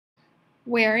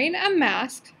Wearing a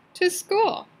mask to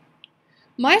school.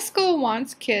 My school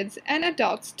wants kids and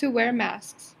adults to wear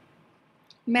masks.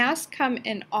 Masks come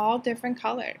in all different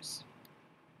colors.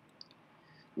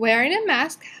 Wearing a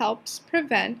mask helps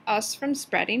prevent us from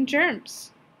spreading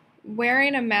germs.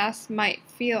 Wearing a mask might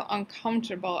feel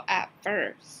uncomfortable at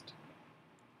first.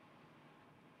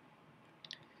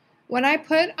 When I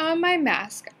put on my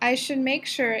mask, I should make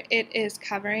sure it is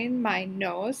covering my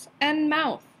nose and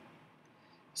mouth.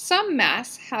 Some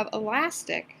masks have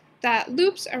elastic that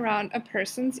loops around a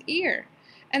person's ear,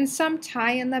 and some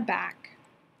tie in the back.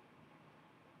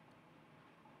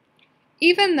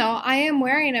 Even though I am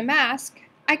wearing a mask,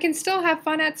 I can still have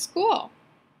fun at school.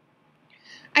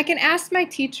 I can ask my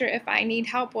teacher if I need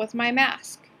help with my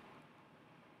mask.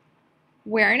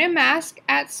 Wearing a mask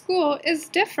at school is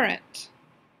different.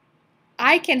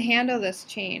 I can handle this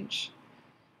change.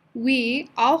 We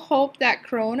all hope that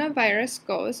coronavirus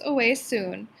goes away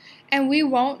soon and we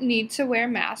won't need to wear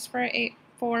masks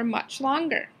for much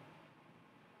longer.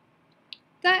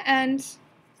 That ends.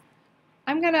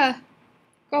 I'm gonna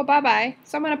go bye-bye,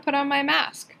 so I'm gonna put on my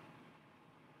mask.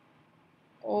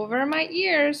 Over my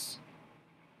ears.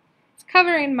 It's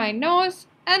covering my nose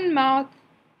and mouth.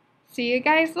 See you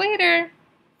guys later.